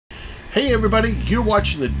Hey everybody, you're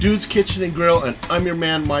watching the Dude's Kitchen and Grill, and I'm your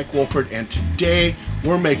man Mike Wolford, and today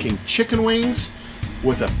we're making chicken wings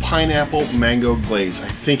with a pineapple mango glaze. I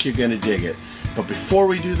think you're gonna dig it. But before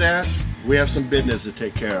we do that, we have some business to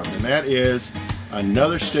take care of, and that is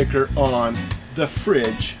another sticker on the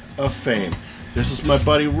Fridge of Fame. This is my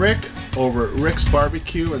buddy Rick over at Rick's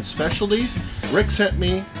Barbecue and Specialties. Rick sent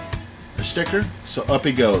me a sticker, so up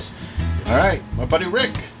he goes. All right, my buddy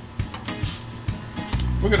Rick.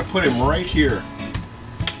 We're gonna put him right here.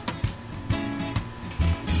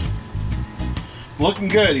 Looking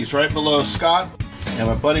good, he's right below Scott. And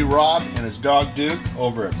my buddy Rob and his dog Duke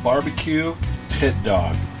over at Barbecue Pit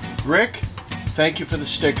Dog. Rick, thank you for the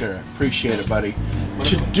sticker. Appreciate it, buddy.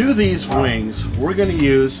 To do these wings, we're gonna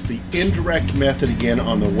use the indirect method again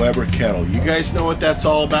on the Weber Kettle. You guys know what that's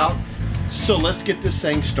all about? So let's get this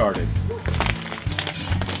thing started.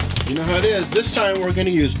 You know how it is. This time we're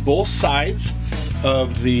gonna use both sides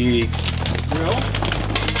of the grill.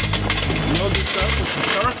 Load this up with some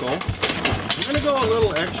charcoal. I'm gonna go a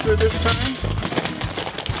little extra this time.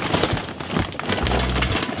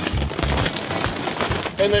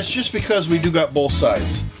 And that's just because we do got both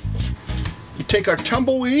sides. We take our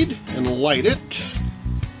tumbleweed and light it.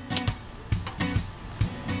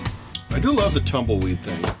 I do love the tumbleweed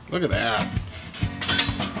thing. Look at that.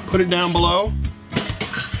 Put it down below.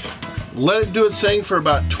 Let it do its thing for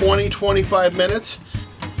about 20-25 minutes,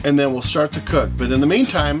 and then we'll start to cook. But in the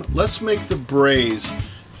meantime, let's make the braise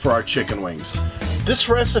for our chicken wings. This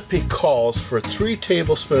recipe calls for 3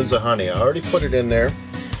 tablespoons of honey. I already put it in there.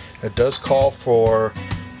 It does call for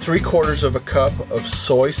 3/4 of a cup of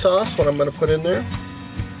soy sauce, what I'm going to put in there.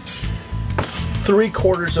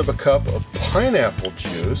 3/4 of a cup of pineapple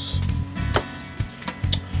juice.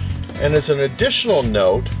 And as an additional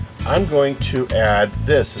note, I'm going to add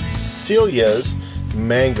this. It's Celia's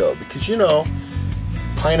mango, because you know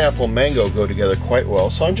pineapple and mango go together quite well,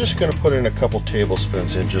 so I'm just going to put in a couple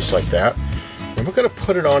tablespoons in just like that, and we're going to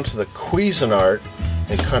put it onto the Cuisinart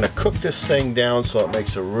and kind of cook this thing down so it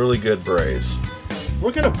makes a really good braise.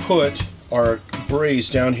 We're going to put our braise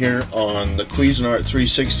down here on the Cuisinart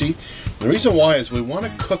 360. The reason why is we want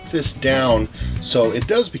to cook this down so it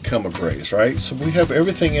does become a braise, right? So we have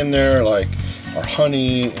everything in there, like our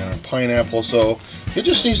honey and our pineapple, so it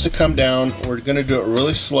just needs to come down. We're going to do it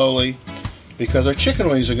really slowly because our chicken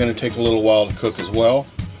wings are going to take a little while to cook as well,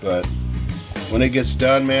 but when it gets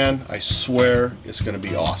done, man, I swear it's going to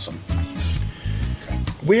be awesome.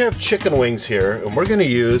 We have chicken wings here, and we're going to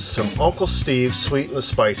use some Uncle Steve's Sweet and the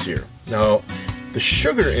SpicyR. Now, the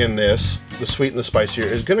sugar in this, the Sweet and the SpicyR,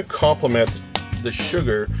 is going to complement the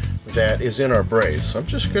sugar that is in our braise. So I'm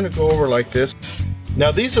just going to go over like this.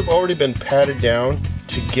 Now, these have already been patted down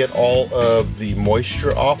to get all of the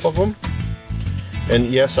moisture off of them. And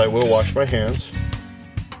yes, I will wash my hands.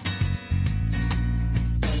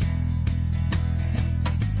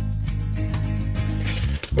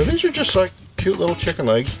 But these are just like cute little chicken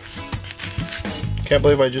legs. Can't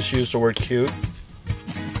believe I just used the word cute.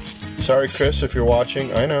 Sorry, Chris, if you're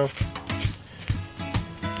watching. I know.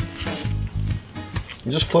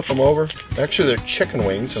 You just flip them over. Actually, they're chicken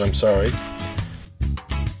wings, and I'm sorry.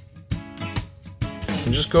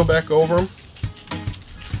 And just go back over them.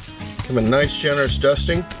 Give them a nice, generous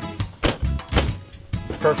dusting.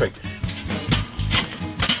 Perfect.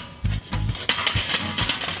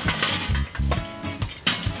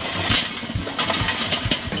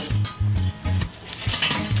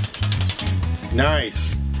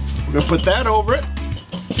 Nice. We're going to put that over it,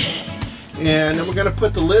 and then we're going to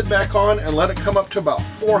put the lid back on and let it come up to about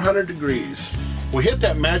 400 degrees. We hit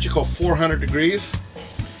that magical 400 degrees.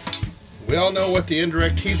 We all know what the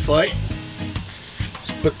indirect heat's like.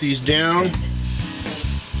 Let's put these down.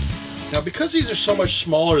 Now, because these are so much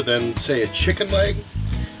smaller than, say, a chicken leg,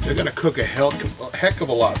 they're going to cook a heck of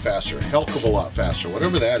a lot faster,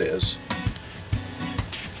 whatever that is.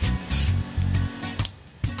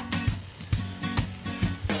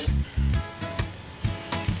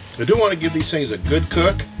 I do want to give these things a good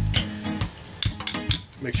cook.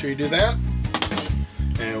 Make sure you do that.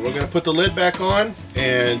 And we're going to put the lid back on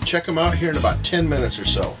and check them out here in about 10 minutes or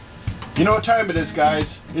so. You know what time it is,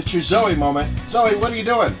 guys. It's your Zoe moment. Zoe, what are you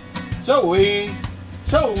doing? Zoe!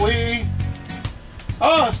 Zoe!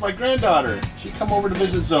 Oh, it's my granddaughter. She come over to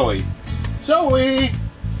visit Zoe. Zoe!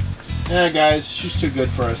 Yeah, guys, she's too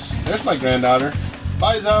good for us. There's my granddaughter.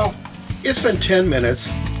 Bye, Zoe. It's been 10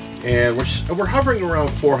 minutes. And we're hovering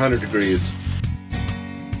around 400 degrees.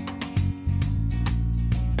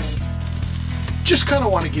 Just kind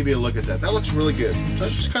of want to give you a look at that. That looks really good. So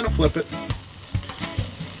just kind of flip it.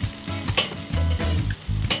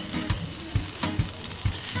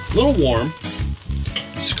 A little warm.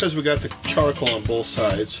 Just because we got the charcoal on both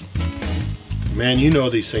sides. Man, you know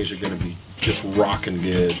these things are going to be just rocking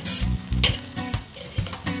good.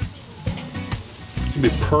 It'll be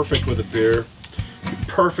perfect with a beer. Be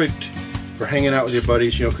perfect for hanging out with your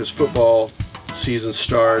buddies, you know, because football season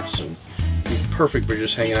starts, and be perfect for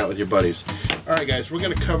just hanging out with your buddies. All right, guys, we're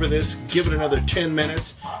going to cover this, give it another 10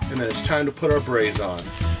 minutes, and then it's time to put our braise on.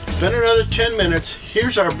 Then another 10 minutes,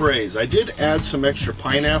 here's our braise. I did add some extra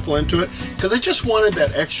pineapple into it because I just wanted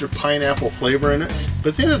that extra pineapple flavor in it. But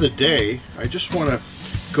at the end of the day, I just want to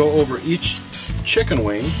go over each chicken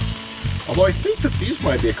wing. Although I think that these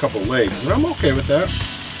might be a couple legs, and I'm okay with that.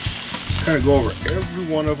 Kind of go over every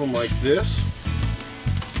one of them like this.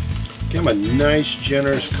 Give them a nice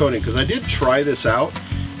generous coating, because I did try this out.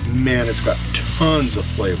 Man, it's got tons of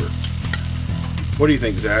flavor. What do you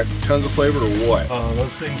think, Zach? Tons of flavor or what? Oh,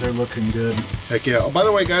 those things are looking good. Heck yeah. Oh, by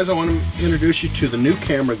the way, guys, I want to introduce you to the new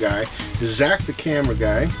camera guy, Zach the camera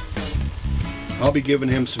guy. I'll be giving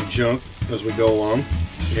him some junk as we go along.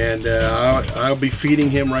 And I'll be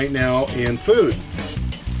feeding him right now in food.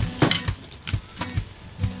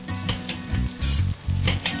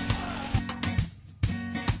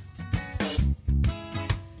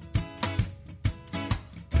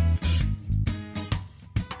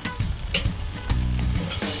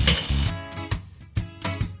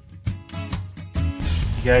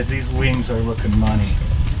 You guys, these wings are looking money.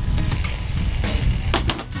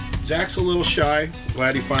 Zach's a little shy.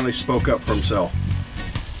 Glad he finally spoke up for himself.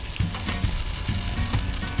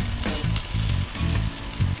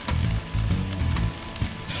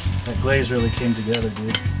 That glaze really came together,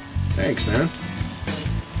 dude. Thanks, man.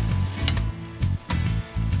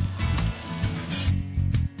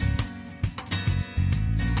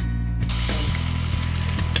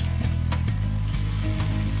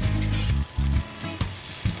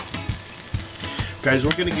 Guys,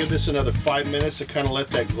 we're going to give this another 5 minutes to kind of let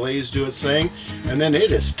that glaze do its thing, and then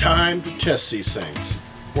it is time to test these things.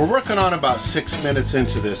 We're working on about 6 minutes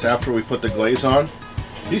into this after we put the glaze on.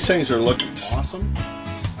 These things are looking awesome.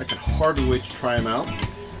 I can hardly wait to try them out.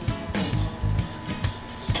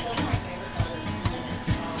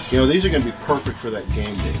 You know, these are going to be perfect for that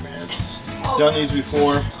game day, man. Done these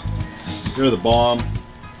before. They're the bomb.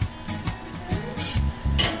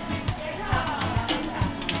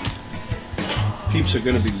 Peeps are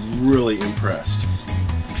going to be really impressed.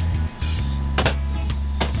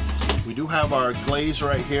 We do have our glaze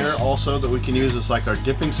right here also that we can use as like our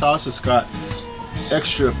dipping sauce. It's got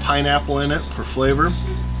extra pineapple in it for flavor.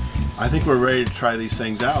 I think we're ready to try these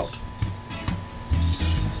things out.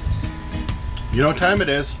 You know what time it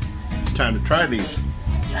is? It's time to try these.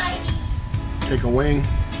 Take a wing.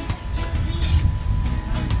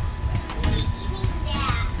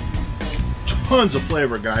 Tons of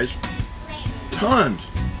flavor, guys. Tons.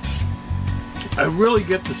 I really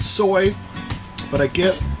get the soy, but I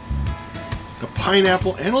get the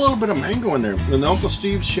pineapple and a little bit of mango in there. And the Uncle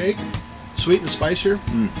Steve's shake, sweet and spicier.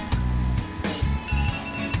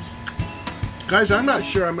 Guys, I'm not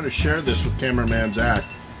sure I'm going to share this with Camera Man Zack.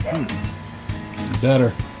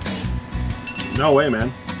 Better. No way,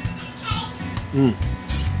 man.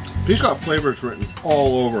 He's got flavors written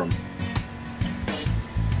all over them.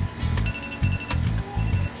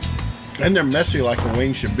 And they're messy like a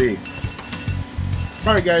wing should be.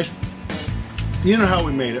 Alright guys, you know how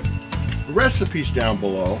we made it. The recipe's down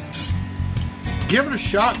below. Give it a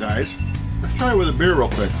shot, guys. Let's try it with a beer real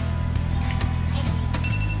quick.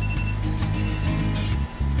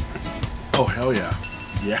 Oh, hell yeah.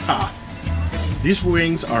 Yeah. These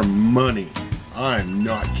wings are money. I'm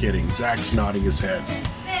not kidding. Zach's nodding his head.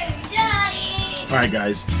 Alright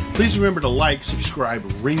guys, please remember to like, subscribe,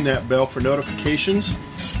 ring that bell for notifications.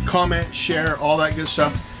 Comment, share, all that good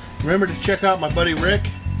stuff. Remember to check out my buddy Rick.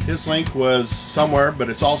 His link was somewhere, but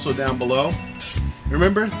it's also down below.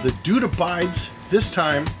 Remember, the dude abides this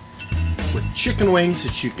time with chicken wings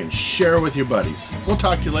that you can share with your buddies. We'll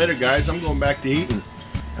talk to you later, guys. I'm going back to eating,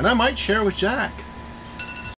 and I might share with Jack.